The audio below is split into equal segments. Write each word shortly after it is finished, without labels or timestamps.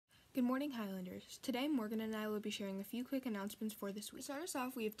Good morning, Highlanders. Today, Morgan and I will be sharing a few quick announcements for this week. To start us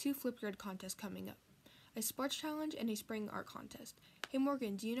off, we have 2 Flipgrid contests coming up, a sports challenge and a spring art contest. Hey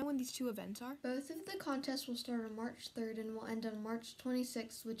Morgan, do you know when these 2 events are? Both of the contests will start on March 3rd and will end on March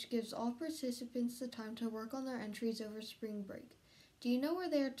 26th, which gives all participants the time to work on their entries over spring break. Do you know where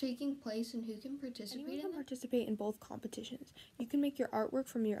they are taking place and who can participate Anyone in can them? participate in both competitions. You can make your artwork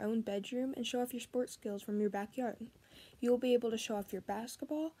from your own bedroom and show off your sports skills from your backyard. You will be able to show off your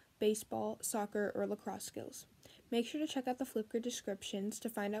basketball, baseball, soccer, or lacrosse skills. Make sure to check out the Flipgrid descriptions to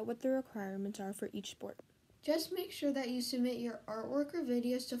find out what the requirements are for each sport. Just make sure that you submit your artwork or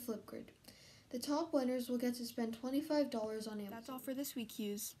videos to Flipgrid. The top winners will get to spend $25 on Amazon. That's all for this week,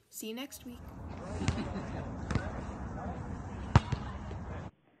 Hughes. See you next week.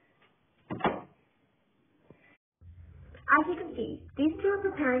 As you can see, these 2 are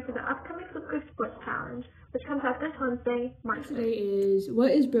preparing for the upcoming Flipgrid Sports Challenge, which comes out this Wednesday, March 3rd. Today is,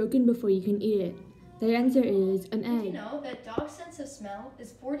 what is broken before you can eat it? The answer is an egg. Did you know that dogs' sense of smell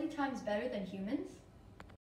is 40 times better than humans?